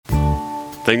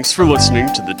Thanks for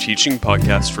listening to the teaching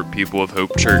podcast for People of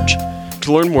Hope Church.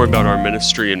 To learn more about our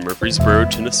ministry in Murfreesboro,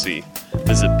 Tennessee,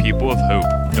 visit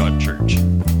peopleofhope.church.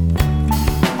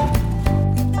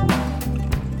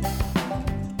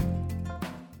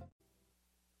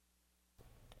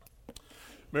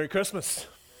 Merry Christmas.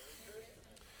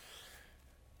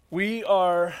 We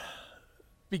are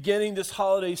beginning this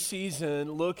holiday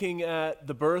season looking at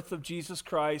the birth of Jesus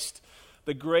Christ,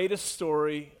 the greatest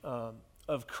story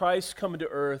of Christ coming to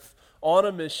earth on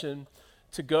a mission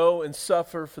to go and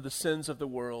suffer for the sins of the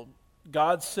world.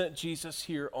 God sent Jesus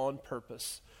here on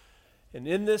purpose. And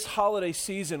in this holiday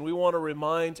season, we want to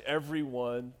remind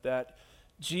everyone that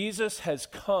Jesus has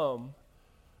come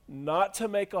not to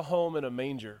make a home in a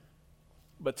manger,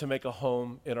 but to make a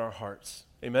home in our hearts.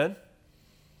 Amen?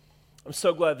 I'm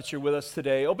so glad that you're with us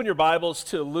today. Open your Bibles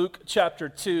to Luke chapter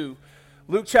 2.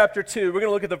 Luke chapter 2, we're going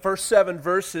to look at the first 7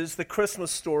 verses, the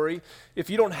Christmas story. If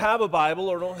you don't have a Bible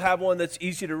or don't have one that's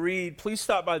easy to read, please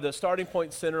stop by the Starting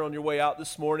Point Center on your way out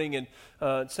this morning and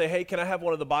say, hey, can I have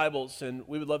one of the Bibles? And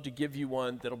we would love to give you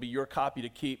one that'll be your copy to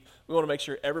keep. We want to make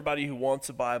sure everybody who wants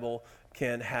a Bible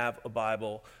can have a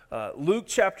Bible. Luke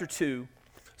chapter 2,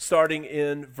 starting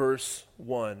in verse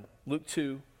 1. Luke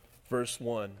 2, verse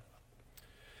 1.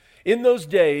 In those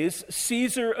days,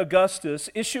 Caesar Augustus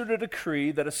issued a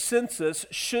decree that a census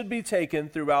should be taken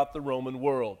throughout the Roman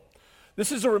world.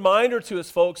 This is a reminder to us,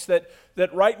 folks, that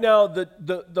right now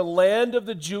the land of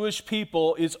the Jewish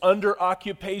people is under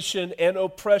occupation and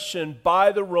oppression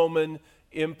by the Roman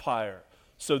Empire.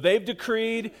 So they've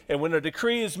decreed, and when a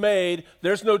decree is made,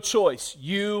 there's no choice.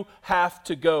 You have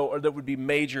to go, or there would be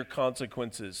major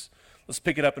consequences. Let's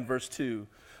pick it up in verse 2.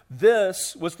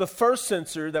 This was the first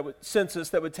census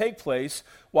that would take place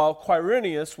while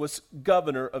Quirinius was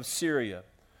governor of Syria.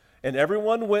 And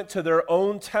everyone went to their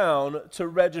own town to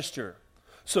register.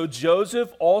 So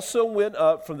Joseph also went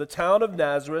up from the town of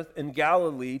Nazareth in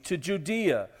Galilee to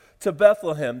Judea, to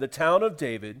Bethlehem, the town of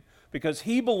David, because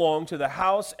he belonged to the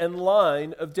house and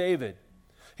line of David.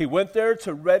 He went there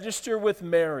to register with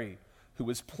Mary, who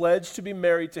was pledged to be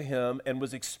married to him and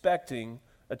was expecting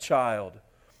a child.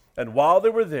 And while they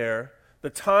were there, the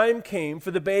time came for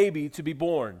the baby to be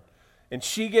born. And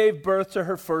she gave birth to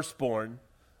her firstborn,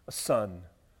 a son.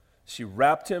 She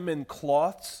wrapped him in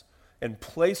cloths and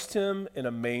placed him in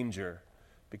a manger,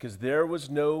 because there was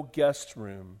no guest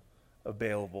room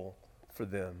available for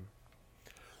them.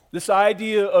 This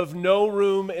idea of no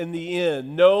room in the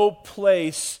inn, no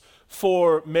place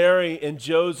for Mary and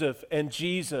Joseph and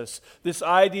Jesus, this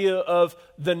idea of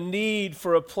the need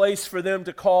for a place for them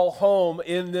to call home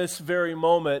in this very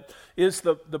moment is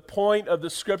the point of the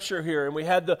scripture here. And we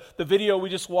had the video we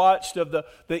just watched of the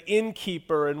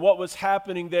innkeeper and what was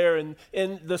happening there. And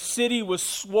the city was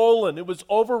swollen. It was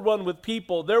overrun with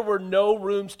people. There were no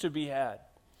rooms to be had.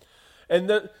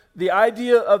 And the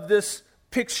idea of this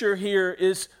picture here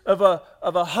is of a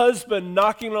husband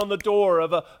knocking on the door,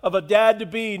 of a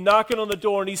dad-to-be knocking on the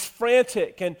door, and he's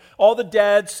frantic. And all the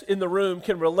dads in the room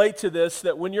can relate to this,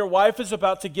 that when your wife is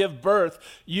about to give birth,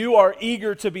 you are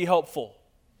eager to be helpful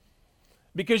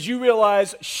because you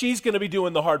realize she's going to be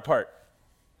doing the hard part.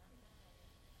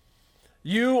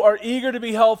 You are eager to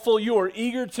be helpful. You are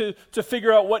eager to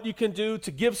figure out what you can do, to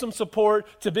give some support,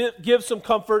 to give some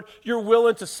comfort. You're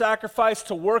willing to sacrifice,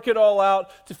 to work it all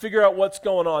out, to figure out what's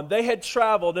going on. They had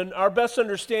traveled, and our best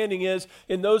understanding is,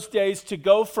 in those days, to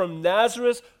go from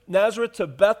Nazareth to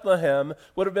Bethlehem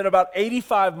would have been about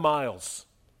 85 miles.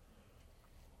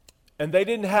 And they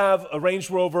didn't have a Range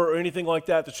Rover or anything like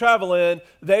that to travel in.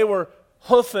 They were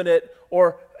hoofing it,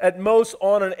 or at most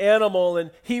on an animal,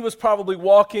 and he was probably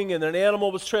walking and an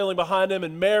animal was trailing behind him,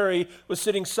 and Mary was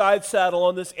sitting side saddle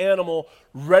on this animal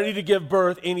ready to give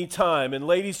birth anytime. And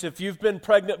ladies, if you've been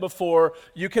pregnant before,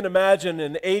 you can imagine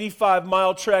an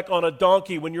 85-mile trek on a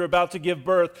donkey when you're about to give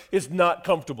birth is not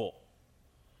comfortable.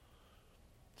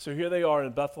 So here they are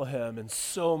in Bethlehem, and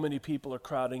so many people are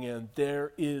crowding in.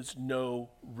 There is no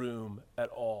room at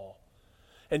all.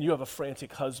 And you have a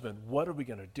frantic husband. What are we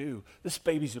going to do? This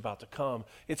baby's about to come.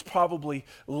 It's probably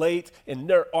late, and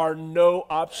there are no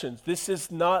options. This is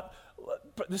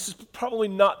probably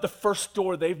not the first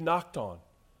door they've knocked on.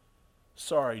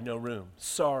 Sorry, no room.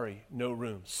 Sorry, no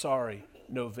room. Sorry,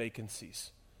 no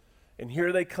vacancies. And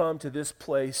here they come to this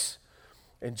place,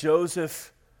 and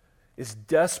Joseph is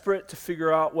desperate to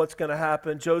figure out what's going to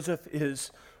happen. Joseph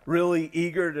is really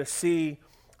eager to see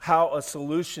how a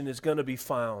solution is going to be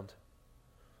found.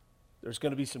 There's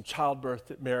going to be some childbirth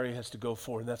that Mary has to go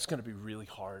for, and that's going to be really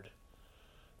hard.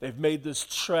 They've made this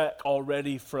trek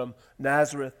already from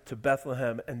Nazareth to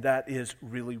Bethlehem, and that is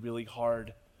really, really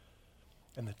hard.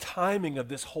 And the timing of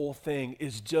this whole thing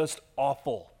is just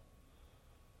awful.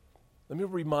 Let me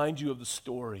remind you of the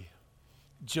story.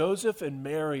 Joseph and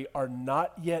Mary are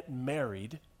not yet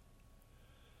married,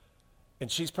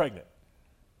 and she's pregnant.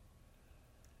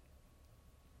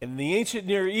 In the ancient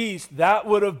Near East, that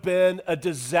would have been a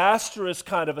disastrous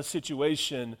kind of a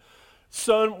situation.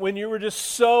 Son, when you were just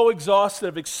so exhausted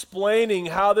of explaining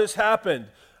how this happened,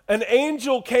 an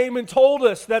angel came and told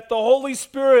us that the Holy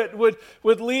Spirit would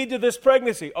lead to this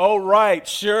pregnancy. Oh, right,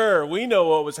 sure, we know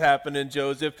what was happening,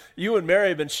 Joseph. You and Mary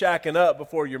have been shacking up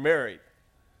before you're married.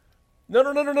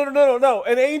 No.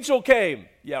 An angel came.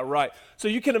 Yeah, right. So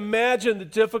you can imagine the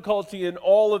difficulty in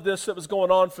all of this that was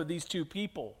going on for these two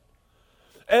people.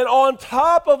 And on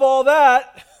top of all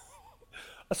that,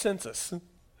 a census.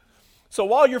 So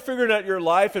while you're figuring out your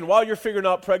life, and while you're figuring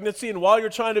out pregnancy, and while you're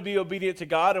trying to be obedient to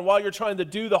God, and while you're trying to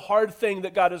do the hard thing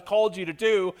that God has called you to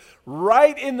do,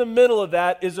 right in the middle of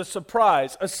that is a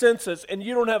surprise, a census, and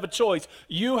you don't have a choice.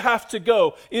 You have to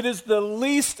go. It is the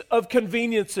least of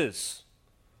conveniences.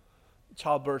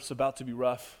 Childbirth's about to be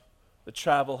rough. The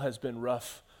travel has been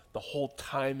rough. The whole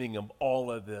timing of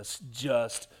all of this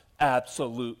just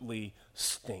absolutely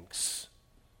stinks.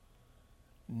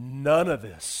 None of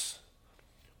this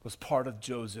was part of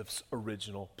Joseph's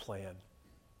original plan.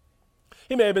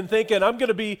 He may have been thinking, I'm going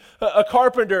to be a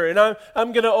carpenter, and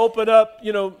I'm going to open up,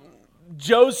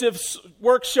 Joseph's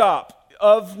workshop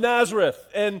of Nazareth,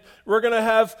 and we're going to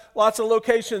have lots of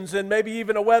locations and maybe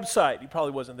even a website. He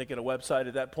probably wasn't thinking a website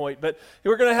at that point, but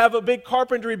we're going to have a big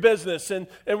carpentry business, and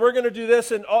we're going to do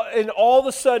this, and all of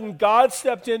a sudden, God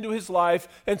stepped into his life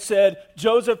and said,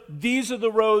 Joseph, these are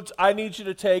the roads I need you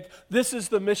to take. This is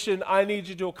the mission I need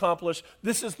you to accomplish.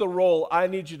 This is the role I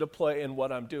need you to play in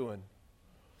what I'm doing.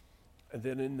 And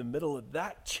then in the middle of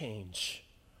that change,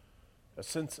 a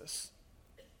census.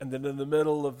 And then in the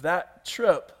middle of that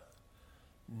trip,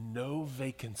 no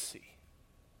vacancy.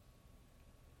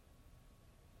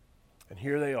 And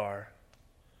here they are,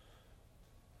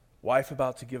 wife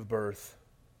about to give birth,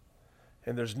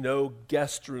 and there's no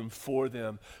guest room for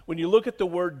them. When you look at the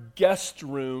word guest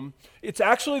room, it's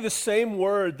actually the same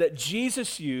word that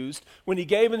Jesus used when he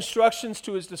gave instructions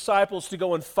to his disciples to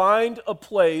go and find a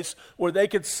place where they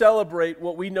could celebrate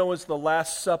what we know as the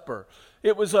Last Supper.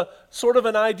 It was a sort of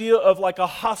an idea of like a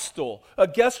hostel. A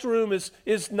guest room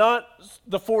is not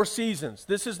the Four Seasons.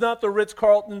 This is not the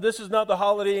Ritz-Carlton. This is not the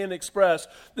Holiday Inn Express.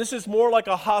 This is more like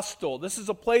a hostel. This is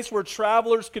a place where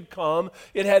travelers could come.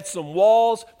 It had some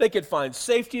walls. They could find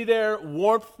safety there,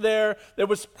 warmth there. There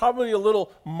was probably a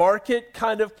little market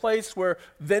kind of place where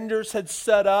vendors had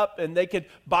set up and they could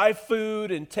buy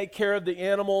food and take care of the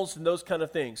animals and those kind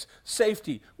of things.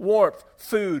 Safety, warmth,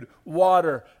 food,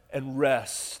 water, and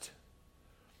rest.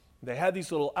 They had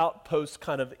these little outpost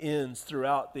kind of inns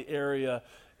throughout the area,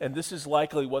 and this is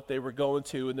likely what they were going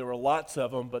to, and there were lots of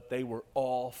them, but they were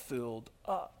all filled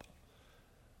up.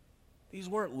 These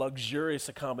weren't luxurious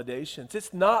accommodations.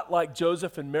 It's not like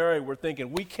Joseph and Mary were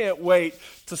thinking, we can't wait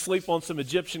to sleep on some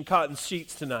Egyptian cotton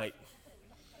sheets tonight.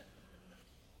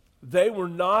 They were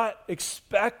not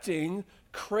expecting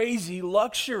crazy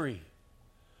luxury.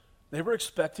 They were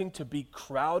expecting to be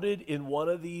crowded in one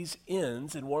of these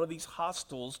inns, in one of these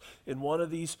hostels, in one of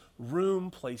these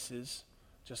room places,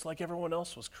 just like everyone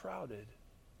else was crowded.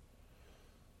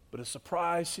 But a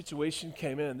surprise situation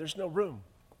came in. There's no room.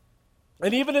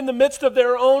 And even in the midst of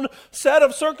their own set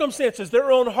of circumstances, their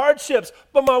own hardships,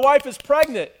 but my wife is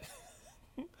pregnant.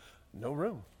 No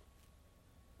room.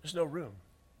 There's no room.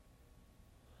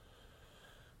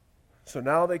 So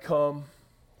now they come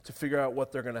to figure out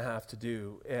what they're going to have to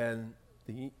do. And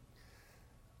the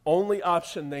only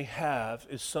option they have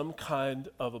is some kind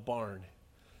of a barn.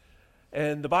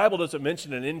 And the Bible doesn't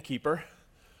mention an innkeeper,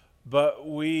 but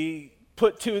we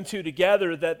put two and two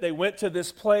together that they went to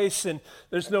this place and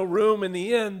there's no room in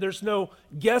the inn. There's no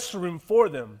guest room for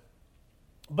them.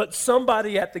 But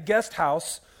somebody at the guest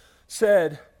house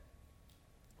said,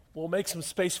 we'll make some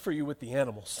space for you with the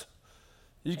animals.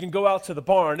 You can go out to the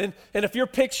barn. And if you're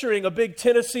picturing a big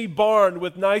Tennessee barn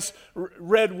with nice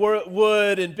red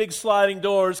wood and big sliding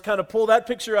doors, kind of pull that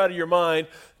picture out of your mind.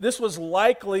 This was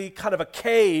likely kind of a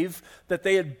cave that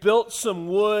they had built some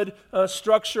wood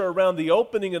structure around the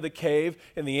opening of the cave,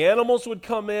 and the animals would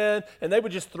come in, and they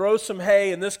would just throw some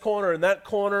hay in this corner and that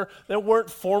corner. There weren't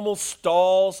formal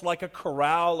stalls like a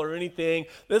corral or anything.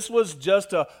 This was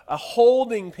just a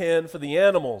holding pen for the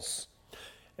animals.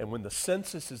 And when the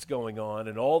census is going on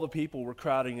and all the people were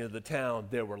crowding into the town,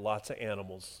 there were lots of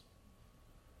animals.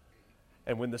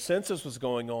 And when the census was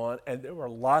going on and there were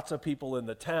lots of people in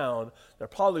the town, there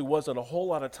probably wasn't a whole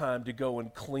lot of time to go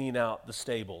and clean out the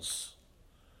stables.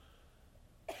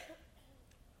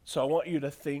 So I want you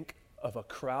to think of a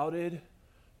crowded,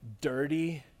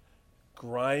 dirty,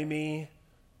 grimy,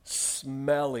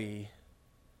 smelly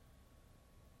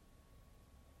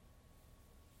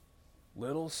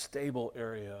little stable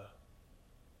area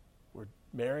where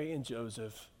Mary and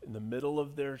Joseph, in the middle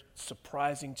of their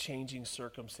surprising changing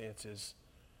circumstances,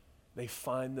 they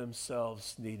find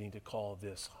themselves needing to call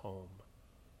this home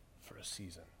for a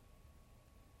season.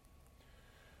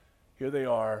 Here they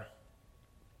are,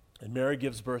 and Mary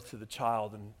gives birth to the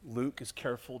child, and Luke is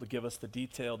careful to give us the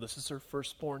detail. This is her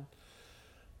firstborn.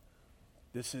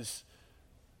 This is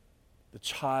the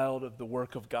child of the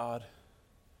work of God.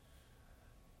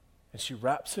 And she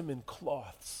wraps him in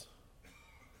cloths,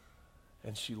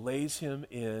 and she lays him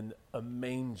in a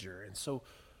manger. And so,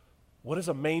 what is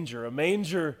a manger? A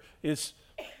manger is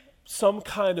some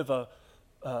kind of a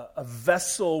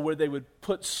vessel where they would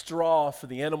put straw for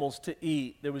the animals to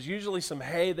eat. There was usually some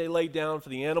hay they laid down for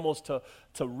the animals to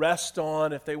rest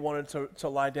on if they wanted to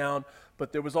lie down.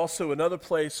 But there was also another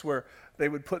place where they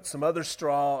would put some other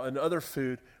straw and other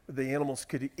food the animals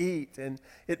could eat. And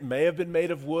it may have been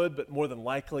made of wood, but more than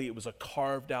likely it was a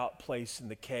carved out place in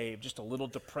the cave, just a little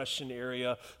depression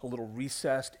area, a little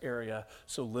recessed area.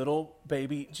 So little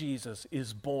baby Jesus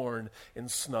is born and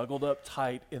snuggled up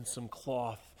tight in some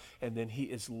cloth, and then he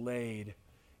is laid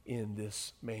in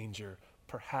this manger,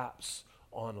 perhaps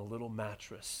on a little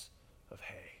mattress of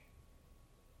hay.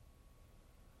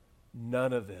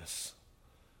 None of this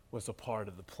was a part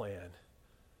of the plan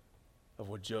of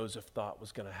what Joseph thought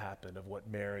was going to happen, of what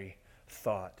Mary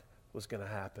thought was going to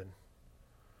happen.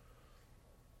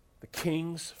 The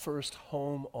king's first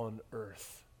home on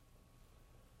earth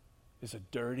is a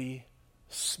dirty,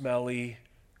 smelly,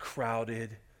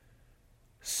 crowded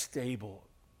stable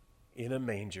in a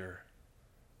manger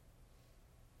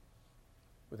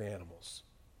with animals.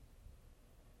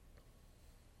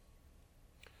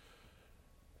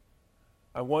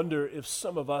 I wonder if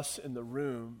some of us in the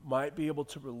room might be able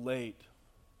to relate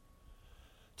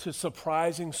to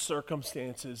surprising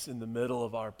circumstances in the middle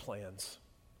of our plans,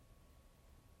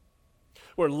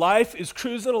 where life is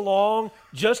cruising along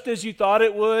just as you thought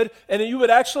it would, and you would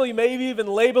actually maybe even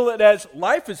label it as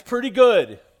life is pretty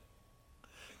good,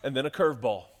 and then a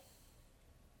curveball,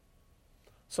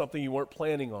 something you weren't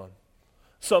planning on.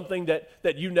 Something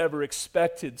that you never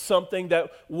expected, something that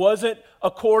wasn't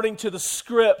according to the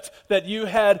script that you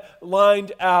had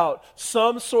lined out,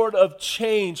 some sort of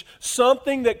change,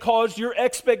 something that caused your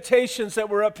expectations that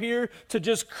were up here to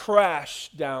just crash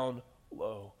down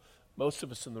low. Most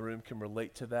of us in the room can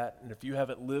relate to that, and if you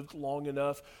haven't lived long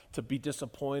enough to be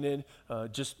disappointed,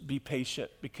 just be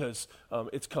patient because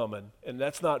it's coming. And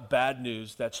that's not bad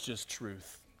news, that's just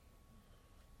truth.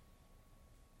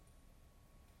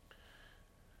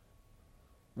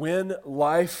 When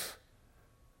life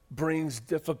brings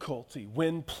difficulty,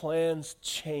 when plans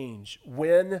change,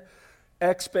 when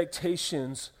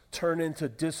expectations turn into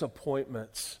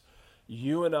disappointments,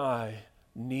 you and I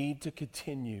need to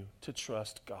continue to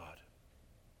trust God.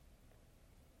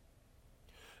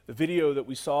 The video that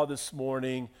we saw this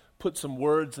morning put some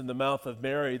words in the mouth of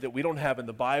Mary that we don't have in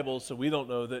the Bible, so we don't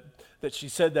know that she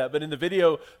said that. But in the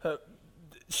video,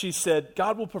 she said,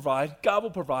 God will provide, God will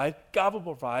provide, God will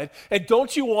provide. And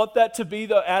don't you want that to be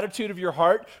the attitude of your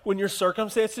heart when your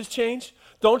circumstances change?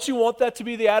 Don't you want that to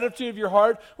be the attitude of your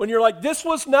heart when you're like, this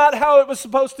was not how it was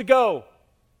supposed to go?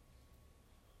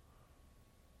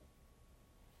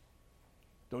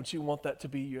 Don't you want that to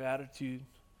be your attitude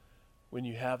when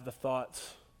you have the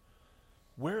thoughts,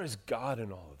 where is God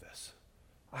in all of this?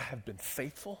 I have been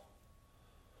faithful.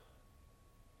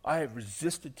 I have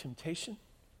resisted temptation.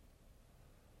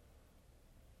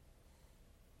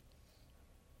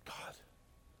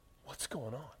 What's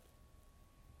going on?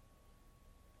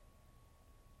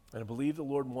 And I believe the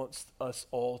Lord wants us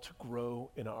all to grow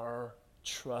in our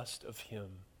trust of Him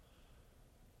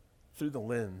through the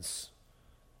lens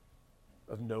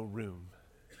of no room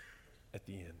at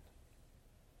the end.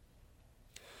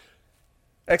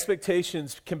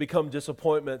 Expectations can become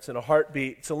disappointments in a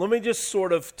heartbeat. So let me just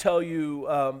sort of tell you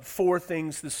 4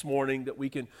 things this morning that we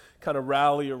can kind of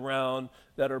rally around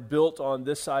that are built on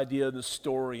this idea of the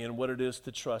story and what it is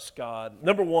to trust God.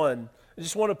 Number 1, I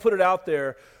just want to put it out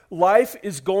there. Life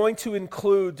is going to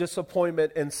include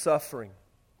disappointment and suffering.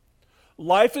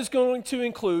 Life is going to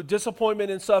include disappointment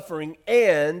and suffering,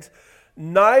 and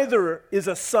neither is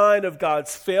a sign of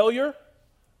God's failure,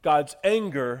 God's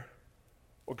anger,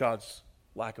 or God's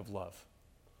lack of love.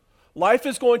 Life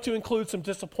is going to include some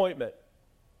disappointment,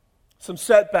 some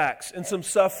setbacks, and some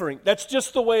suffering. That's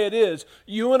just the way it is.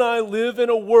 You and I live in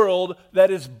a world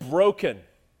that is broken.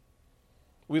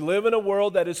 We live in a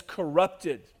world that is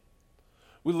corrupted.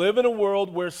 We live in a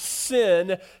world where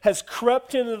sin has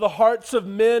crept into the hearts of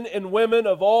men and women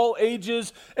of all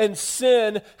ages, and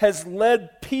sin has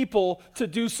led people to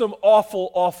do some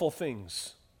awful, awful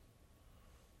things.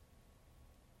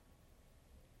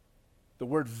 The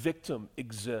word victim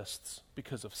exists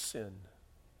because of sin.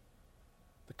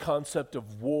 The concept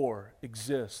of war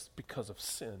exists because of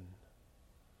sin.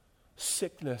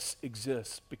 Sickness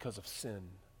exists because of sin.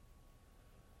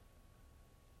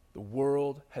 The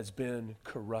world has been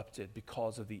corrupted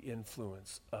because of the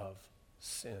influence of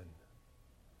sin.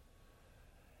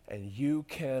 And you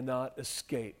cannot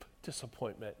escape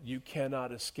disappointment. You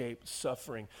cannot escape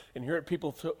suffering. And here at People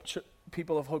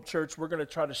of Hope Church, we're going to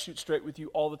try to shoot straight with you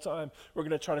all the time. We're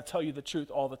going to try to tell you the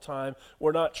truth all the time.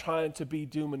 We're not trying to be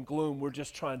doom and gloom. We're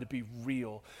just trying to be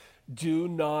real. Do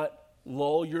not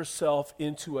lull yourself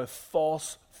into a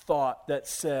false thought that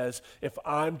says, if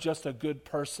I'm just a good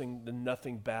person, then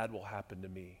nothing bad will happen to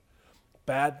me.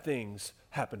 Bad things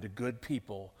happen to good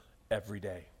people every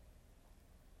day.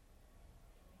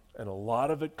 And a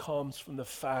lot of it comes from the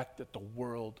fact that the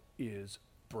world is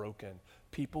broken.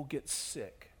 People get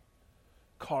sick.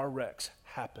 Car wrecks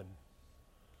happen.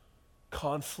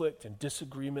 Conflict and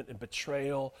disagreement and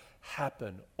betrayal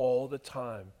happen all the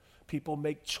time. People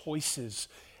make choices,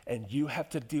 and you have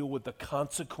to deal with the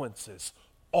consequences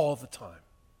all the time.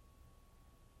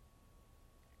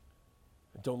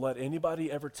 And don't let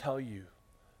anybody ever tell you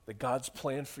that God's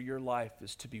plan for your life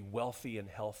is to be wealthy and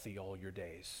healthy all your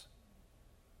days.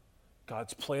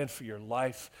 God's plan for your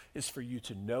life is for you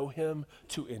to know Him,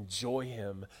 to enjoy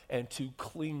Him, and to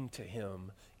cling to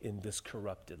Him in this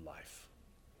corrupted life.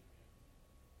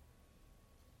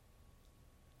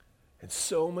 And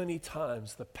so many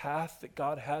times, the path that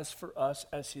God has for us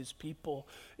as His people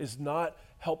is not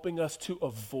helping us to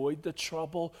avoid the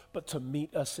trouble, but to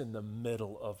meet us in the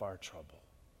middle of our trouble.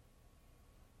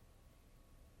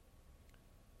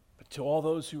 But to all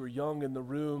those who are young in the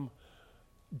room,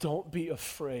 don't be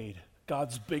afraid.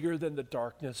 God's bigger than the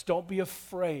darkness. Don't be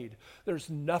afraid. There's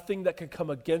nothing that can come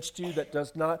against you that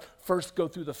does not first go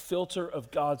through the filter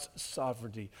of God's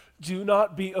sovereignty. Do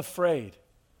not be afraid.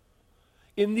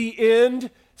 In the end,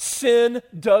 sin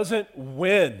doesn't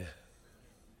win.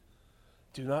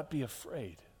 Do not be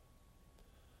afraid,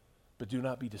 but do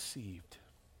not be deceived.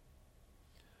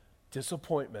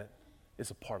 Disappointment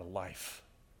is a part of life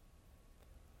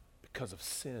because of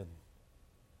sin.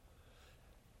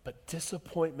 But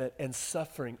disappointment and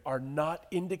suffering are not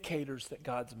indicators that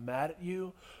God's mad at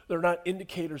you. They're not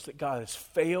indicators that God has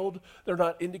failed. They're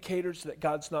not indicators that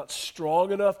God's not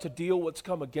strong enough to deal what's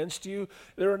come against you.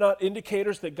 They're not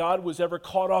indicators that God was ever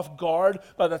caught off guard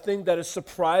by the thing that has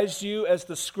surprised you as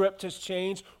the script has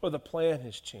changed or the plan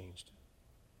has changed.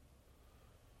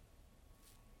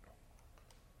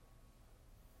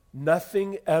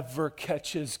 Nothing ever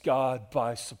catches God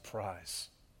by surprise.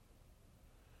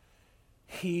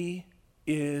 He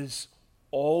is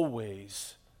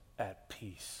always at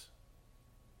peace.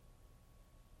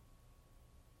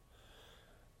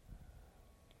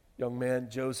 Young man,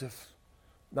 Joseph,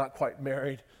 not quite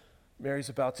married. Mary's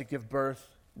about to give birth.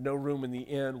 No room in the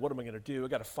inn. What am I going to do? I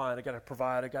got to find, I got to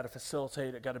provide, I got to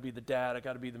facilitate, I got to be the dad, I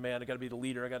got to be the man, I got to be the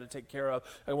leader, I got to take care of.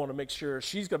 I want to make sure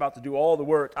she's about to do all the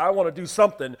work. I want to do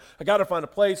something. I got to find a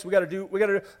place. We got to do.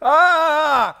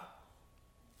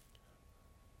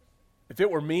 If it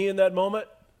were me in that moment,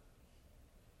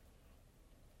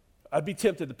 I'd be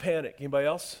tempted to panic. Anybody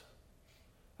else?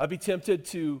 I'd be tempted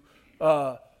to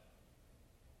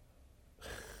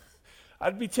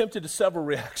several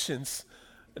reactions.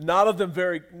 None of them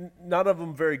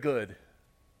very good.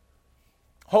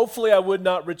 Hopefully I would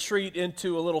not retreat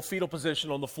into a little fetal position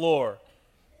on the floor.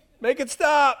 Make it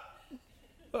stop.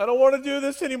 I don't want to do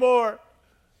this anymore.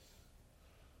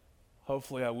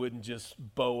 Hopefully I wouldn't just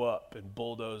bow up and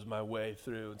bulldoze my way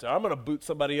through and say, I'm going to boot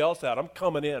somebody else out. I'm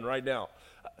coming in right now.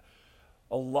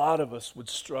 A lot of us would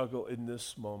struggle in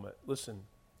this moment. Listen,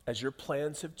 as your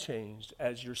plans have changed,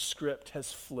 as your script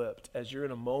has flipped, as you're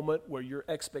in a moment where your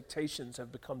expectations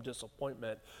have become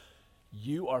disappointment,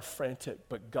 you are frantic,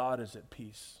 but God is at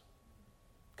peace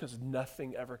because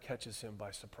nothing ever catches Him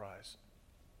by surprise.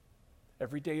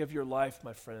 Every day of your life,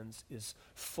 my friends, is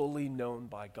fully known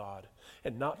by God.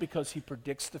 And not because He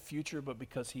predicts the future, but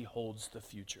because He holds the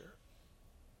future.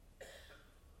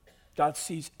 God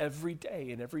sees every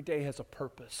day, and every day has a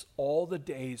purpose. All the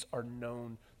days are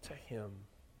known to Him.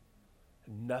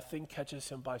 And nothing catches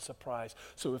Him by surprise.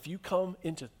 So if you come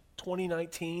into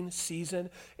 2019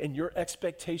 season and your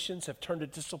expectations have turned to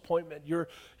disappointment, your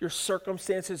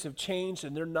circumstances have changed,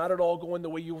 and they're not at all going the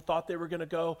way you thought they were going to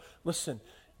go, listen,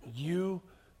 you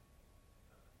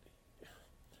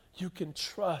you can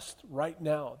trust right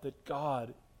now that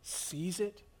God sees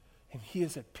it and He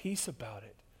is at peace about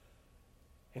it.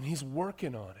 And He's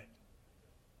working on it.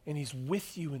 And He's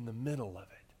with you in the middle of it.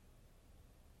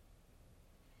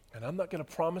 And I'm not going to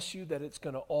promise you that it's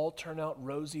going to all turn out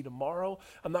rosy tomorrow.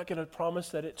 I'm not going to promise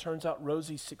that it turns out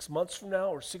rosy 6 months from now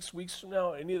or 6 weeks from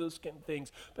now, or any of those kind of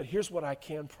things. But here's what I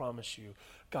can promise you.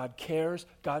 God cares,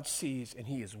 God sees, and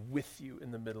He is with you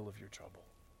in the middle of your trouble.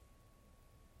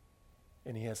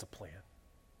 And He has a plan.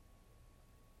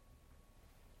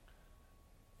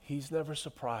 He's never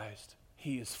surprised.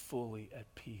 He is fully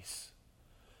at peace.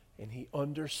 And He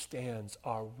understands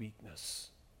our weakness.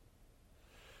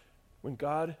 When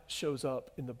God shows up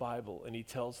in the Bible and He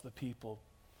tells the people,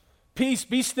 peace,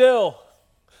 be still,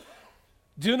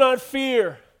 do not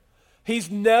fear,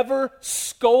 He's never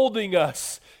scolding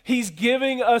us. He's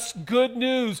giving us good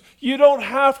news. You don't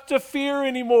have to fear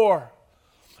anymore.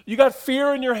 You got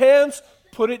fear in your hands?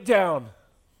 Put it down.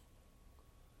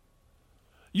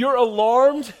 You're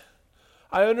alarmed?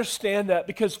 I understand that,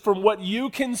 because from what you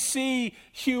can see,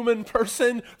 human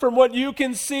person, from what you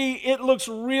can see, it looks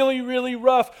really, really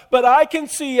rough. But I can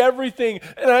see everything,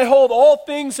 and I hold all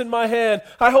things in my hand.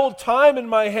 I hold time in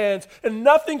my hands, and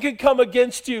nothing can come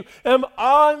against you. And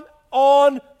I'm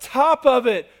on top of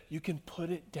it. You can put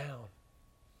it down.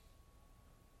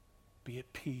 Be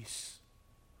at peace.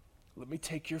 Let me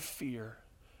take your fear,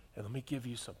 and let me give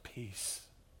you some peace.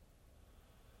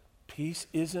 Peace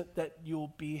isn't that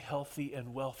you'll be healthy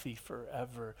and wealthy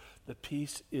forever. The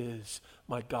peace is,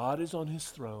 my God is on His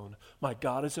throne. My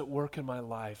God is at work in my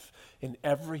life. And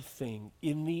everything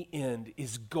in the end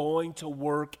is going to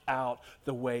work out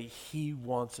the way He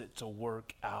wants it to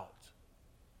work out.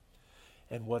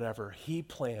 And whatever He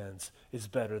plans is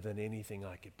better than anything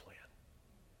I could plan.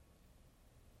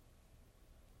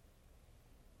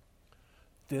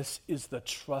 This is the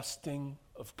trusting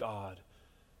of God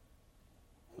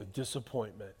with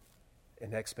disappointment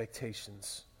and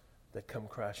expectations that come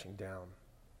crashing down.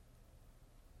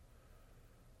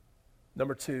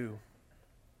 Number 2,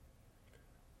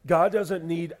 God doesn't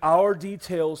need our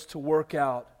details to work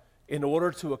out in order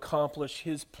to accomplish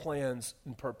His plans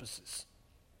and purposes.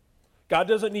 God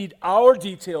doesn't need our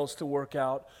details to work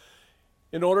out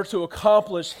in order to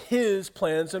accomplish His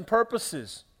plans and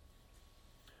purposes.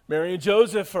 Mary and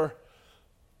Joseph are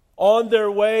on their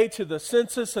way to the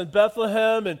census in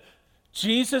Bethlehem, and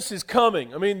Jesus is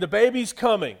coming. I mean, the baby's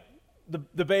coming.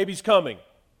 The baby's coming.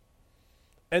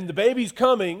 And the baby's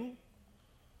coming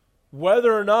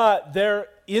whether or not they're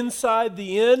inside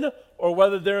the inn or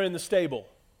whether they're in the stable.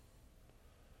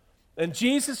 And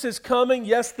Jesus is coming.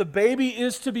 Yes, the baby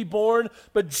is to be born,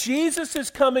 but Jesus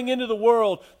is coming into the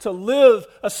world to live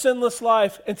a sinless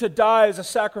life and to die as a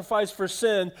sacrifice for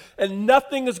sin, and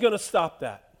nothing is going to stop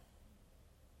that.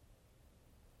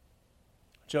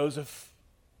 Joseph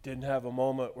didn't have a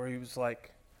moment where he was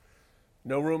like,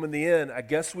 no room in the inn. I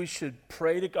guess we should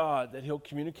pray to God that He'll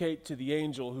communicate to the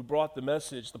angel who brought the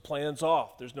message, the plan's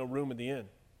off. There's no room in the inn.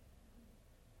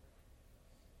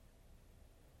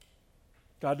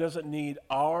 God doesn't need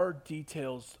our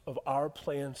details of our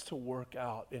plans to work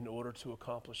out in order to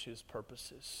accomplish His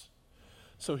purposes.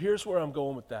 So here's where I'm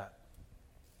going with that.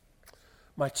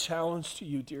 My challenge to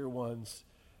you, dear ones,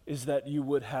 is that you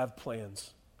would have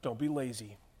plans. Don't be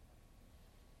lazy.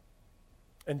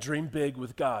 And dream big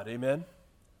with God, amen?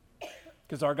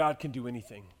 Because our God can do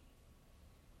anything.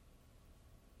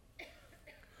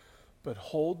 But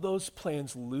hold those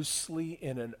plans loosely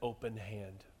in an open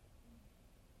hand.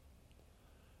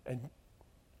 And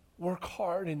work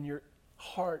hard in your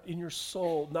heart, in your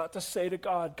soul, not to say to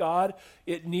God, God,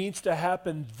 it needs to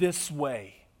happen this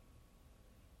way.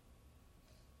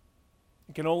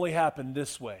 It can only happen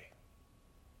this way.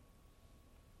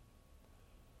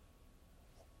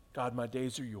 God, my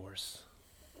days are yours.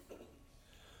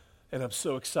 And I'm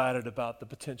so excited about the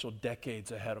potential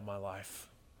decades ahead of my life.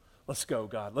 Let's go,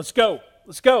 God. Let's go.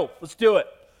 Let's go. Let's do it.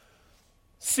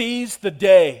 Seize the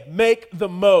day. Make the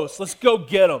most. Let's go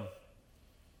get them.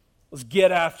 Let's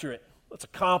get after it. Let's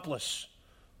accomplish.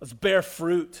 Let's bear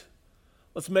fruit.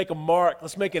 Let's make a mark.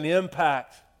 Let's make an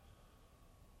impact.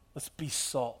 Let's be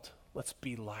salt. Let's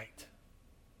be light.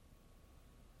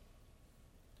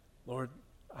 Lord,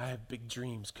 I have big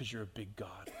dreams because you're a big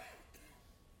God.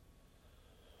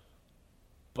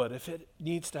 But if it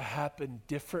needs to happen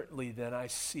differently than I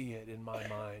see it in my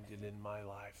mind and in my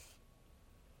life,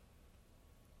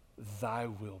 thy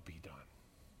will be done.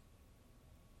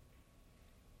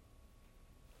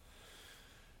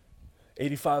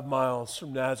 "85 miles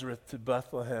from Nazareth to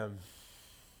Bethlehem,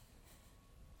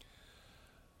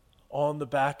 on the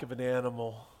back of an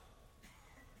animal,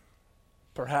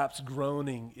 Perhaps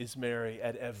groaning is Mary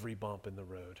at every bump in the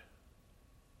road.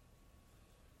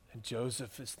 And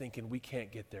Joseph is thinking, we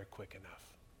can't get there quick enough.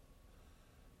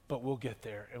 But we'll get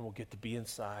there, and we'll get to be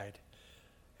inside,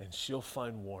 and she'll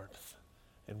find warmth,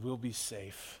 and we'll be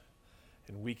safe,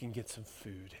 and we can get some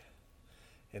food,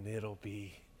 and it'll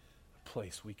be a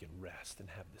place we can rest and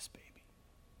have this baby.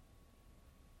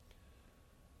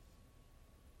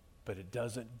 But it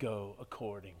doesn't go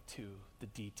according to the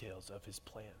details of his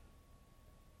plan.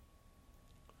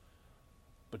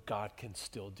 But God can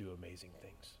still do amazing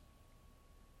things.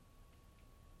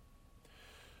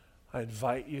 I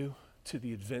invite you to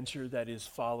the adventure that is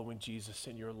following Jesus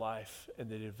in your life. And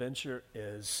the adventure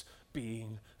is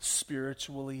being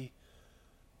spiritually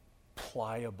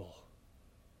pliable,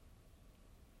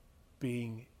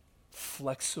 being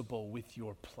flexible with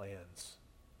your plans.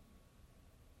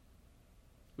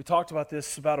 We talked about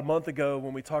this about a month ago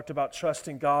when we talked about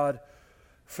trusting God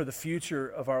for the future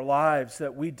of our lives,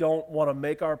 that we don't want to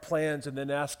make our plans and then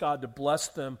ask God to bless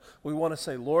them. We want to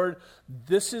say, Lord,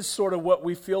 this is sort of what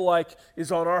we feel like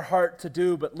is on our heart to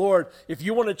do, but Lord, if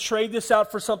you want to trade this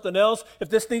out for something else, if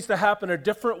this needs to happen a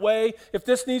different way, if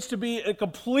this needs to be a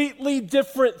completely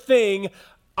different thing,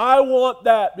 I want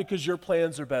that because your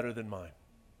plans are better than mine.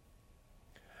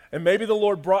 And maybe the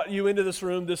Lord brought you into this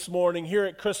room this morning here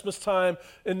at Christmas time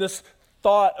in this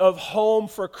thought of home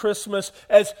for Christmas,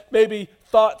 as maybe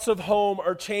thoughts of home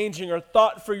are changing, or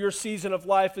thought for your season of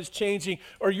life is changing,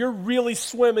 or you're really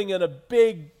swimming in a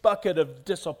big bucket of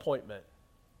disappointment.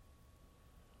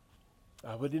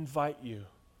 I would invite you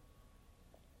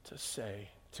to say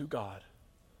to God,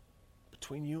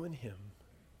 between you and Him,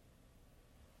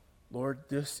 Lord,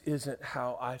 this isn't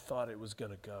how I thought it was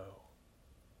going to go,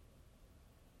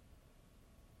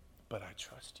 but I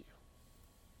trust you.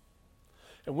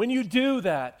 And when you do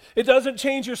that, it doesn't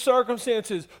change your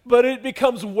circumstances, but it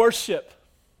becomes worship.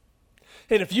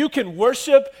 And if you can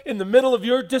worship in the middle of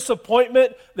your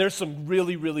disappointment, there's some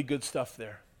really, really good stuff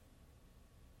there.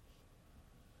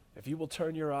 If you will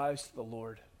turn your eyes to the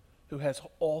Lord, who has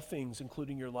all things,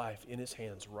 including your life, in His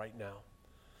hands right now.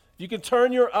 You can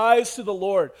turn your eyes to the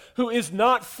Lord, who is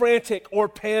not frantic or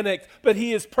panicked, but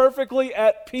He is perfectly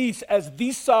at peace as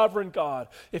the sovereign God.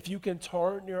 If you can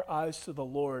turn your eyes to the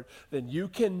Lord, then you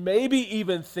can maybe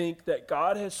even think that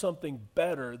God has something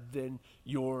better than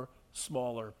your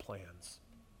smaller plans.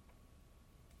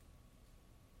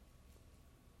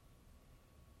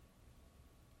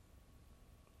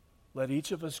 Let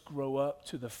each of us grow up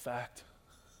to the fact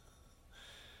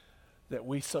that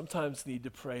we sometimes need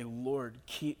to pray, Lord,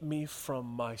 keep me from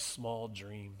my small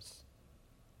dreams.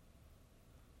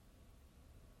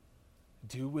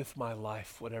 Do with my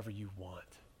life whatever you want.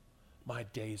 My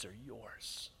days are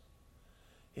yours.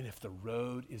 And if the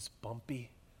road is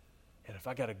bumpy, and if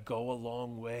I got to go a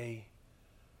long way,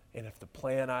 and if the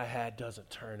plan I had doesn't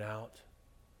turn out,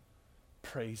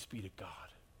 praise be to God.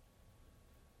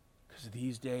 Because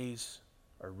these days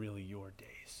are really your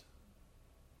days.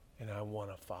 And I want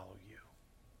to follow you.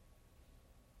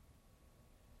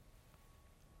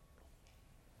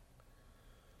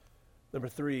 Number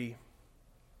 3,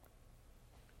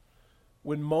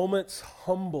 when moments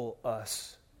humble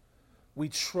us, we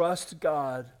trust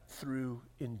God through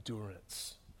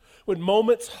endurance. When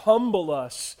moments humble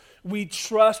us, we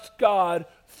trust God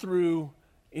through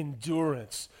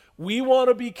endurance. We want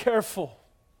to be careful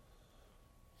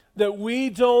that we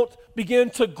don't begin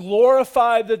to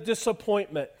glorify the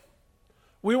disappointment.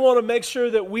 We want to make sure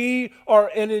that we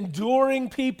are an enduring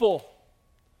people,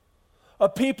 a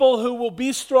people who will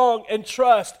be strong and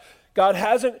trust. God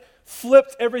hasn't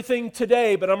flipped everything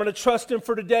today, but I'm going to trust Him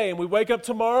for today. And we wake up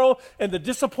tomorrow and the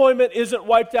disappointment isn't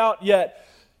wiped out yet.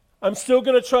 I'm still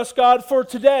going to trust God for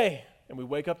today. And we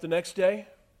wake up the next day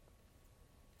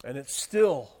and it's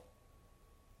still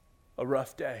a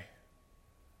rough day.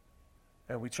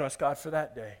 And we trust God for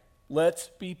that day. Let's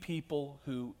be people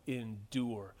who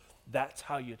endure. That's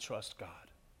how you trust God.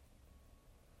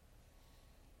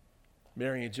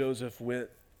 Mary and Joseph went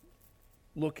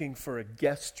looking for a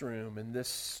guest room in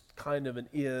this kind of an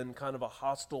inn, kind of a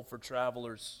hostel for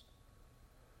travelers.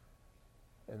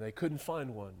 And they couldn't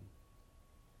find one.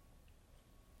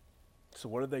 So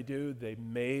what did they do? They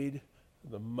made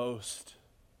the most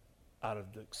out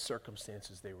of the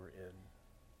circumstances they were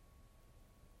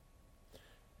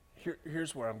in.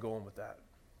 Here's where I'm going with that.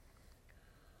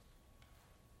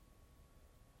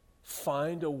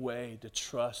 Find a way to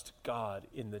trust God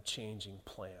in the changing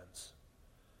plans.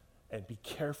 And be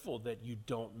careful that you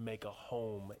don't make a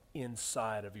home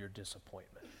inside of your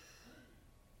disappointment.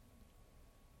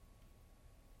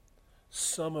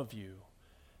 Some of you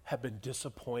have been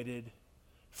disappointed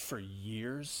for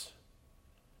years,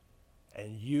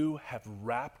 And you have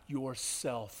wrapped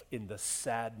yourself in the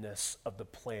sadness of the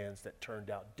plans that turned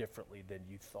out differently than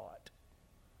you thought.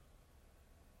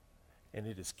 And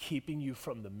it is keeping you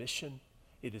from the mission.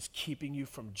 It is keeping you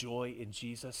from joy in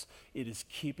Jesus. It is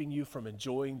keeping you from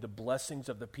enjoying the blessings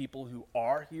of the people who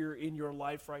are here in your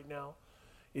life right now.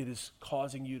 It is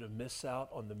causing you to miss out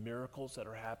on the miracles that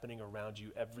are happening around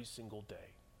you every single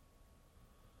day.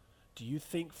 Do you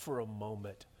think for a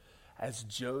moment, as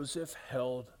Joseph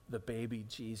held the baby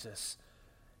Jesus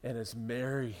and as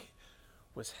Mary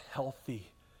was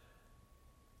healthy,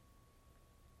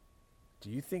 do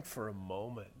you think for a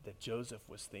moment that Joseph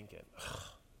was thinking,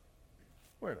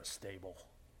 we're in a stable?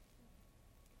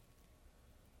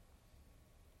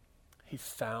 He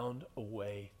found a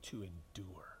way to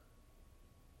endure.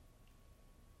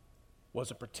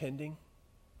 Wasn't pretending,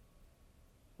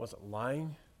 wasn't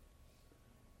lying,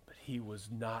 but he was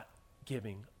not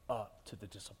giving up to the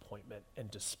disappointment and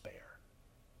despair.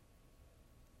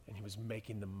 And he was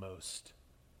making the most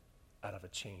out of a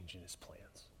change in his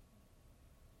plans.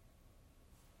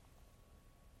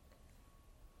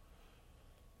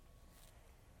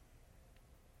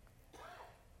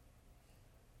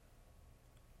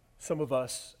 Some of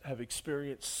us have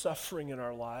experienced suffering in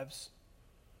our lives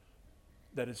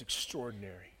that is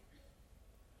extraordinary.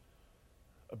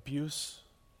 Abuse,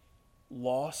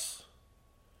 loss,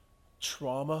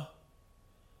 trauma.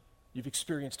 You've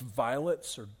experienced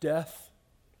violence or death,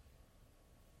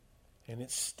 and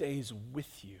it stays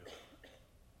with you.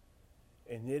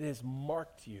 And it has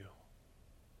marked you.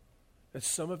 And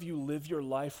some of you live your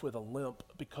life with a limp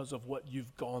because of what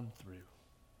you've gone through.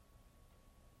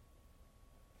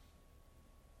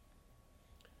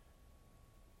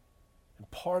 And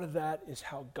part of that is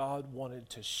how God wanted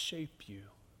to shape you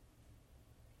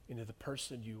into the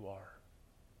person you are.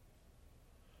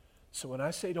 So when I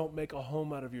say don't make a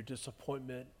home out of your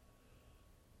disappointment,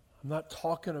 I'm not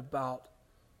talking about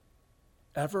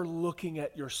ever looking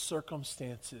at your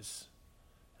circumstances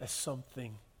as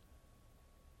something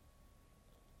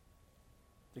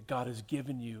that God has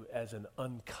given you as an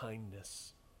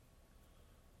unkindness.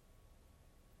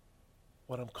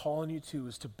 What I'm calling you to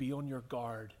is to be on your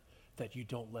guard that you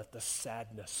don't let the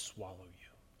sadness swallow you.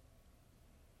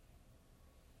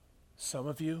 Some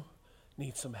of you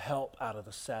need some help out of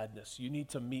the sadness. You need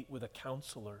to meet with a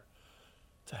counselor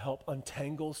to help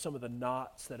untangle some of the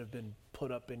knots that have been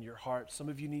put up in your heart. Some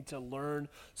of you need to learn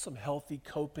some healthy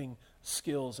coping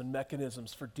skills and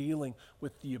mechanisms for dealing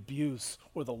with the abuse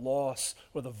or the loss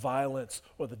or the violence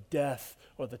or the death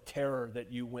or the terror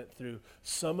that you went through.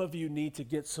 Some of you need to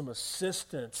get some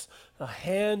assistance, a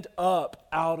hand up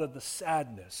out of the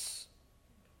sadness.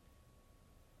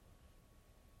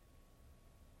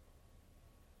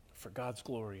 For God's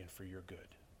glory and for your good.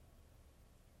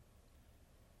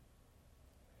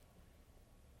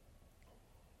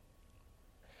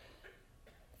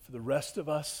 For the rest of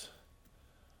us,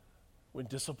 when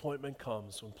disappointment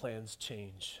comes, when plans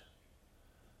change,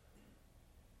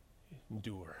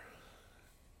 endure.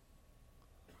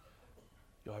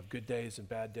 You'll have good days and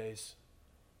bad days,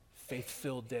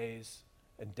 faith-filled days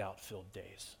and doubt-filled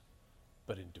days,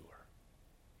 but endure.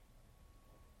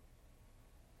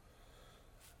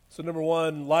 So number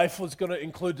one, life was going to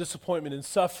include disappointment and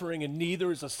suffering, and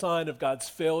neither is a sign of God's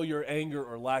failure, anger,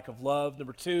 or lack of love.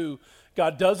 Number two,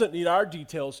 God doesn't need our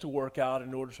details to work out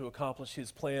in order to accomplish his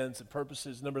plans and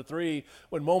purposes. Number three,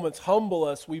 when moments humble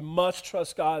us, we must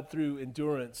trust God through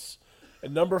endurance.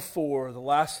 And number four, the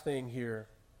last thing here,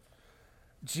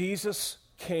 Jesus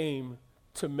came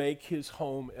to make his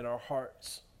home in our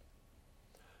hearts.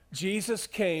 Jesus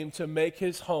came to make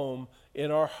his home in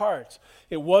our hearts.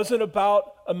 It wasn't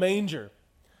about a manger.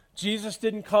 Jesus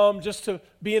didn't come just to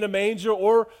be in a manger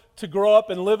or to grow up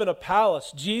and live in a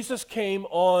palace. Jesus came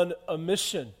on a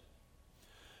mission.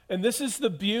 And this is the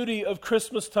beauty of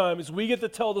Christmas time, is we get to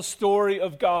tell the story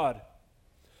of God.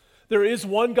 There is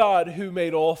one God who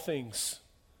made all things,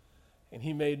 and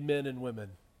he made men and women.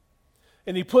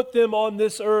 And he put them on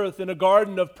this earth in a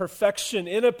garden of perfection,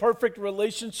 in a perfect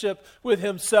relationship with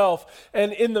himself.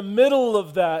 And in the middle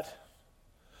of that,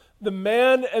 the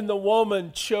man and the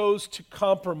woman chose to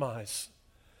compromise.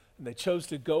 And they chose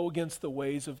to go against the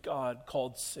ways of God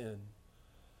called sin.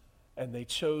 And they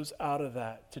chose out of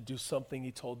that to do something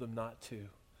he told them not to.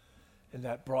 And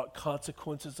that brought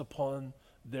consequences upon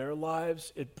their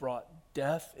lives. It brought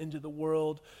death into the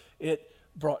world. It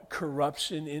brought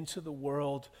corruption into the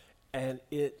world. And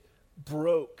it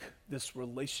broke this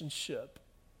relationship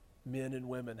men and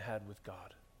women had with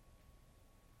God.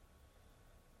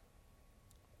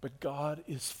 But God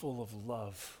is full of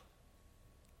love.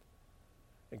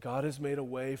 And God has made a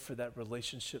way for that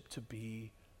relationship to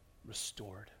be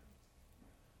restored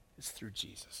is through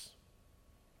Jesus.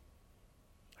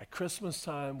 At Christmas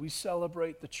time, we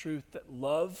celebrate the truth that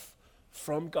love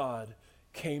from God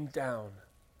came down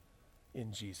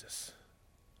in Jesus.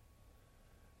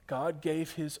 God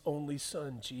gave his only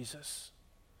Son, Jesus,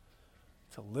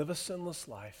 to live a sinless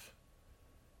life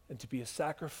and to be a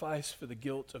sacrifice for the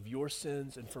guilt of your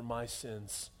sins and for my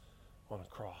sins on a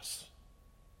cross.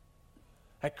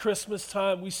 At Christmas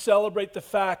time, we celebrate the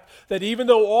fact that even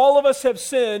though all of us have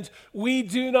sinned, we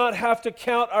do not have to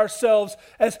count ourselves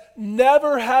as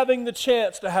never having the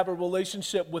chance to have a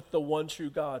relationship with the one true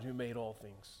God who made all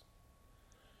things.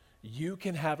 You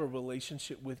can have a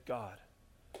relationship with God,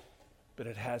 but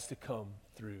it has to come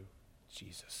through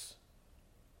Jesus.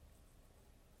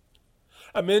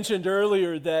 I mentioned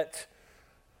earlier that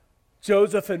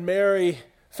Joseph and Mary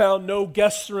found no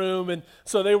guest room, and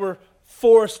so they were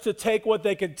forced to take what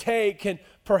they could take, and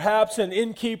perhaps an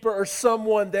innkeeper or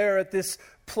someone there at this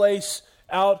place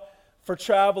out for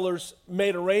travelers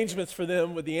made arrangements for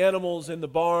them with the animals in the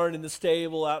barn, in the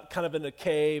stable, out kind of in a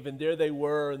cave, and there they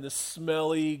were in this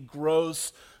smelly,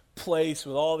 gross place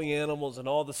with all the animals and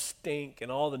all the stink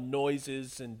and all the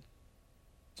noises and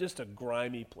just a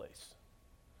grimy place.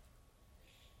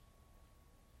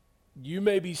 You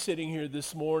may be sitting here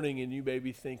this morning and you may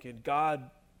be thinking, God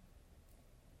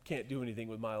can't do anything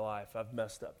with my life. I've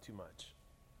messed up too much.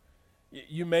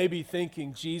 You may be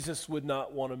thinking Jesus would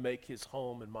not want to make his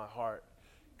home in my heart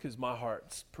because my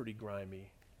heart's pretty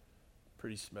grimy,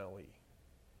 pretty smelly,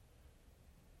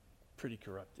 pretty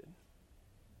corrupted.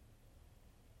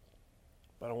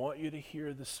 But I want you to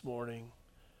hear this morning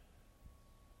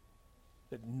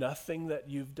that nothing that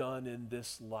you've done in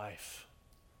this life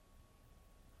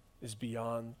is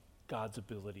beyond God's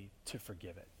ability to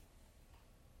forgive it.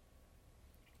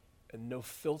 And no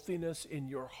filthiness in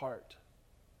your heart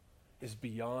is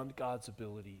beyond God's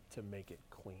ability to make it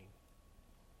clean.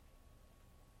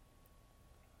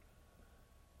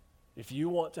 If you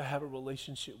want to have a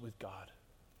relationship with God,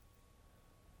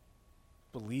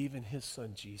 believe in his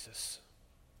Son Jesus,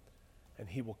 and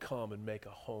he will come and make a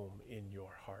home in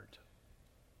your heart.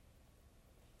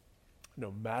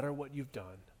 No matter what you've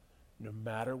done, no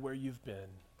matter where you've been,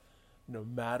 no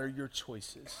matter your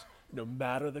choices, no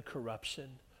matter the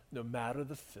corruption, no matter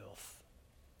the filth,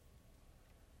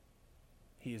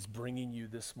 he is bringing you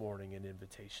this morning an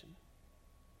invitation.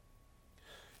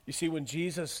 You see, when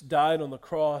Jesus died on the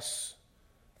cross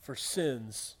for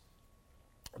sins,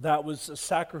 that was a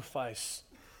sacrifice,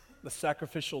 the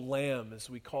sacrificial lamb, as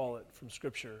we call it from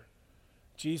Scripture.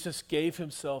 Jesus gave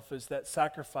himself as that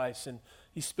sacrifice, and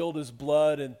he spilled his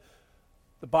blood, and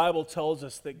the Bible tells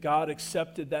us that God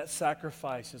accepted that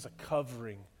sacrifice as a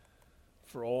covering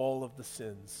for all of the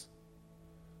sins.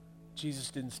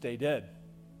 Jesus didn't stay dead.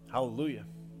 Hallelujah.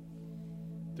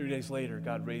 3 days later,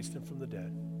 God raised him from the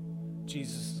dead.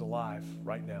 Jesus is alive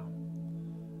right now.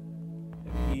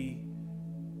 And he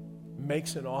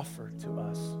makes an offer to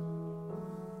us.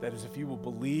 That is, if you will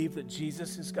believe that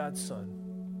Jesus is God's Son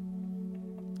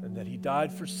and that he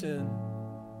died for sin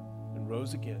and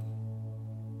rose again,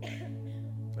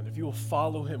 and if you will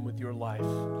follow him with your life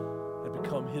and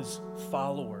become his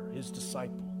follower, his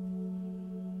disciple,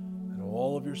 then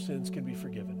all of your sins can be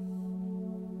forgiven,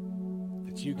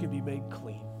 that you can be made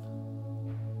clean,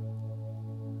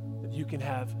 that you can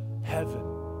have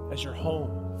heaven as your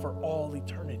home for all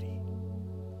eternity,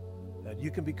 that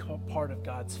you can become part of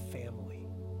God's family,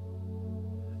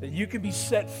 that you can be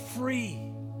set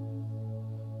free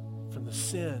from the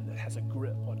sin that has a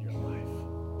grip on your life.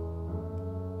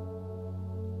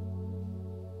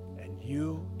 And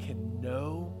you can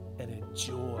know and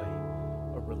enjoy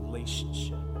a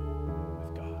relationship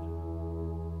with God.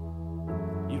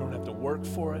 You don't have to work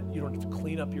for it. You don't have to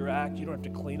clean up your act. You don't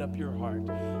have to clean up your heart.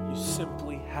 You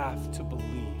simply have to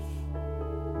believe.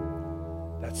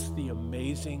 That's the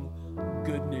amazing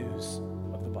good news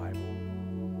of the Bible.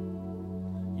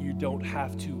 You don't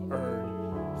have to earn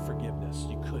forgiveness.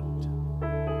 You couldn't.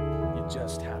 You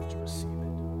just have to receive it.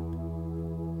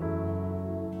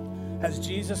 Has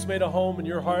Jesus made a home in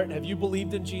your heart? Have you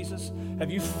believed in Jesus? Have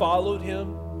you followed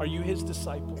him? Are you his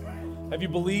disciple? Have you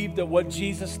believed that what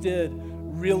Jesus did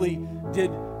really did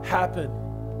happen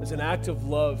as an act of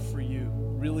love for you,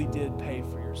 really did pay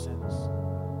for your sins?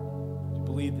 Do you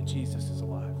believe that Jesus is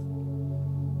alive?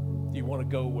 Do you want to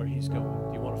go where he's going?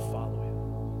 Do you want to follow him?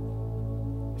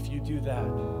 If you do that,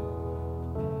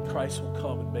 Christ will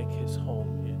come and make his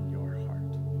home in your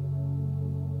heart.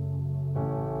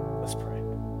 Let's pray.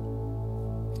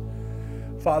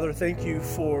 Father, thank you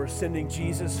for sending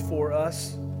Jesus for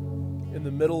us in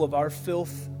the middle of our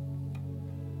filth,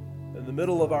 in the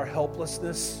middle of our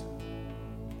helplessness,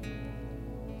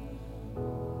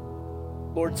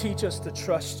 Lord, teach us to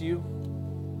trust you,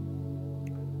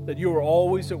 that you are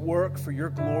always at work for your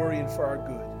glory and for our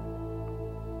good.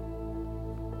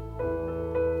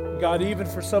 God, even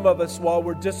for some of us, while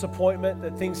we're disappointed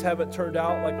that things haven't turned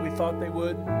out like we thought they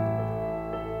would,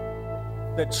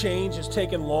 that change has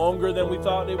taken longer than we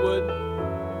thought it would,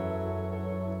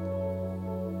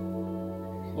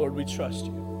 Lord, we trust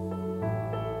you.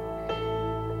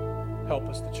 Help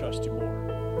us to trust you more.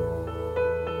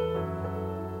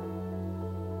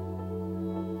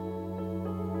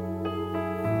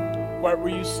 Right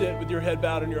where you sit with your head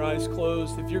bowed and your eyes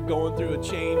closed, if you're going through a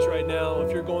change right now,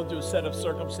 if you're going through a set of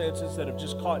circumstances that have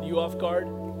just caught you off guard,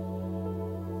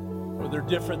 or they're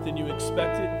different than you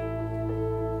expected,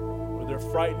 or they're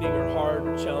frightening or hard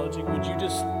or challenging, would you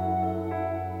just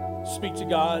speak to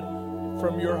God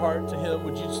from your heart to Him?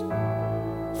 Would you just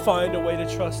find a way to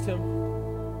trust Him?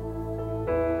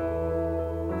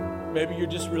 Maybe you're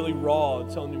just really raw and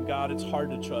telling Him, God, it's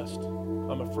hard to trust.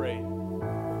 I'm afraid.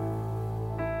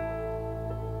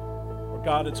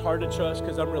 God, it's hard to trust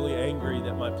because I'm really angry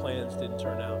that my plans didn't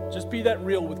turn out. Just be that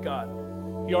real with God.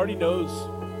 He already knows.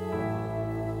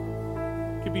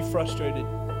 You could be frustrated.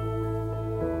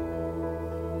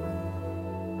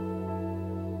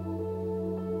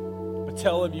 But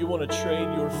tell Him you want to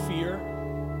trade your fear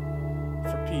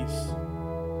for peace.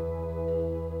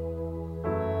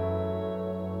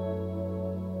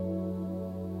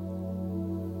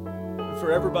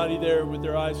 For everybody there with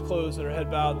their eyes closed and their head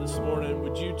bowed this morning,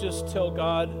 would you just tell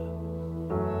God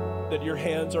that your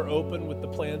hands are open with the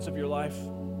plans of your life?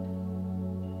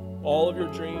 All of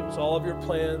your dreams, all of your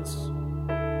plans.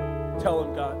 Tell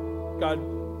Him, God,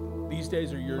 these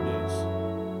days are your days.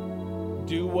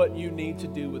 Do what you need to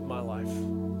do with my life.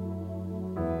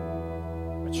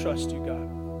 I trust you, God.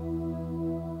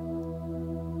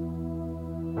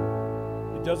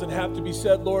 It doesn't have to be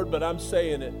said, Lord, but I'm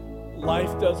saying it.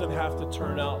 Life doesn't have to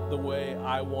turn out the way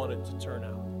I want it to turn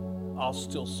out. I'll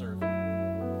still serve you.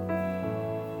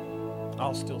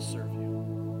 I'll still serve you.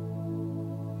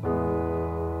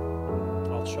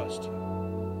 I'll trust you.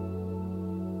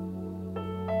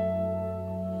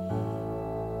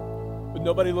 With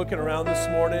nobody looking around this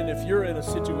morning, if you're in a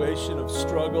situation of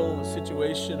struggle, a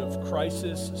situation of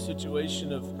crisis, a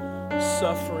situation of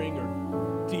suffering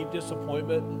or deep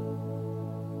disappointment,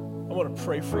 I want to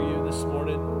pray for you this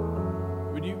morning.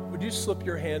 Would you slip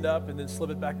your hand up and then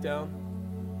slip it back down?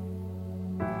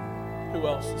 Who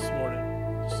else this morning?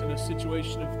 Just in a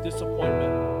situation of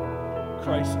disappointment,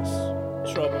 crisis,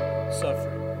 trouble,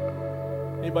 suffering.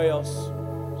 Anybody else?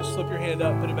 Just slip your hand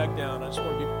up, put it back down. I just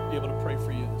want to be able to pray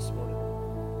for you this morning.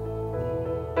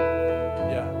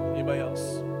 Yeah, anybody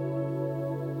else?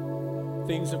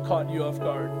 Things have caught you off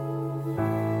guard.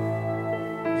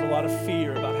 There's a lot of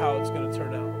fear about how it's going to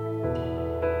turn out.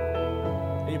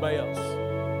 Anybody else?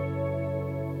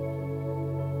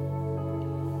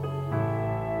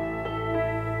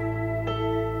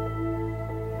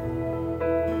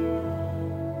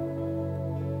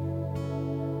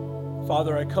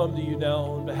 Father, I come to you now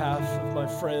on behalf of my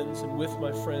friends and with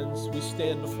my friends. We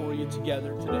stand before you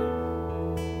together today.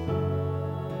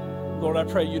 Lord, I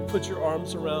pray you'd put your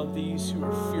arms around these who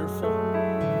are fearful,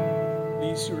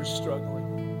 these who are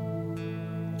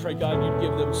struggling. I pray, God, you'd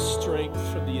give them strength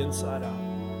from the inside out.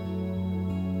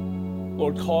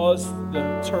 Lord, cause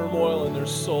the turmoil in their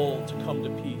soul to come to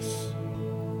peace.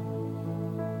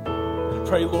 I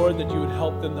pray, Lord, that you would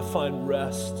help them to find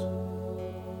rest.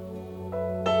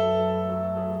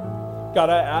 God,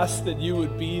 I ask that you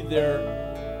would be their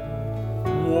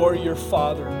warrior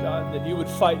father, God, that you would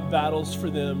fight battles for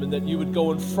them and that you would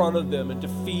go in front of them and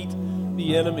defeat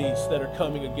the enemies that are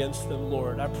coming against them,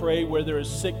 Lord. I pray where there is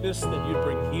sickness that you'd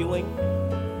bring healing.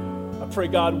 I pray,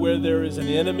 God, where there is an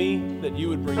enemy that you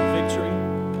would bring victory.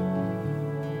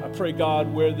 I pray, God,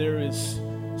 where there is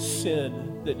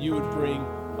sin that you would bring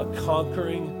a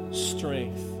conquering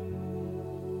strength.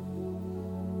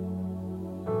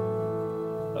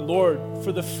 And Lord,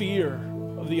 for the fear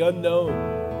of the unknown,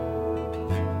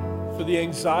 for the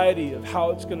anxiety of how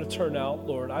it's going to turn out,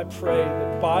 Lord, I pray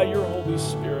that by your Holy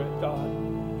Spirit, God,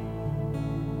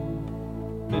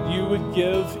 that you would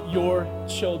give your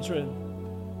children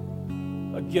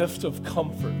a gift of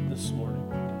comfort this morning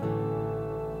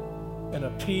and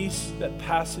a peace that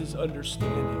passes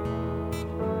understanding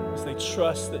as they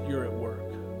trust that you're at work.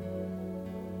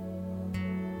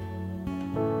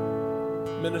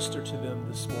 Minister to them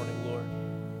this morning,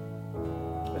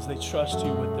 Lord, as they trust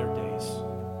you with their days.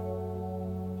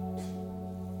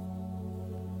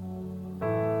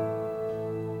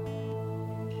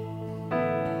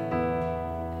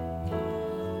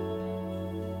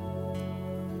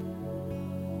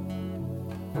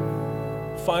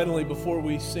 finally, before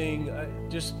we sing,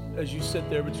 just as you sit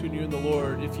there between you and the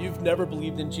Lord, if you've never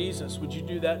believed in Jesus, would you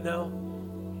do that now?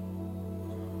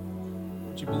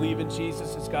 Would you believe in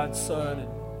Jesus as God's Son and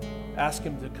ask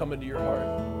Him to come into your heart?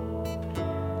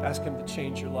 Ask Him to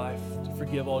change your life, to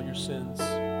forgive all your sins.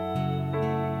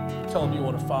 Tell Him you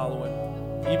want to follow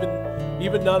Him,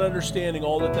 even not understanding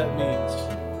all that means.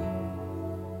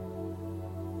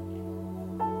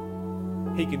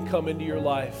 He can come into your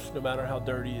life no matter how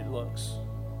dirty it looks.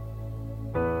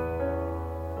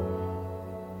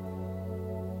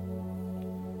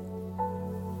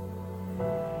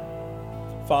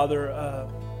 Father,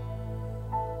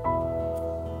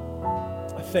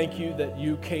 I thank you that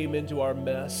you came into our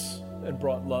mess and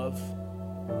brought love.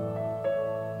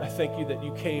 I thank you that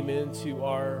you came into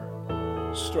our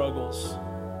struggles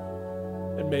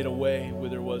and made a way where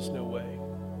there was no way.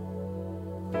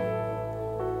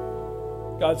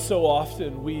 God, so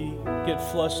often we get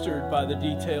flustered by the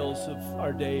details of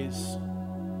our days.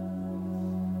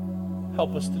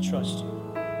 Help us to trust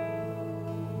you,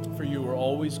 for you are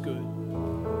always good.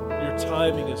 Your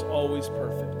timing is always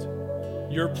perfect.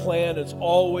 Your plan is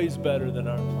always better than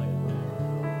our plan.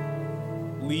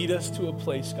 Lead us to a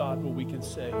place, God, where we can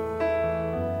say,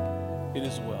 it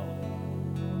is well.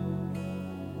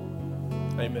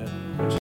 Amen.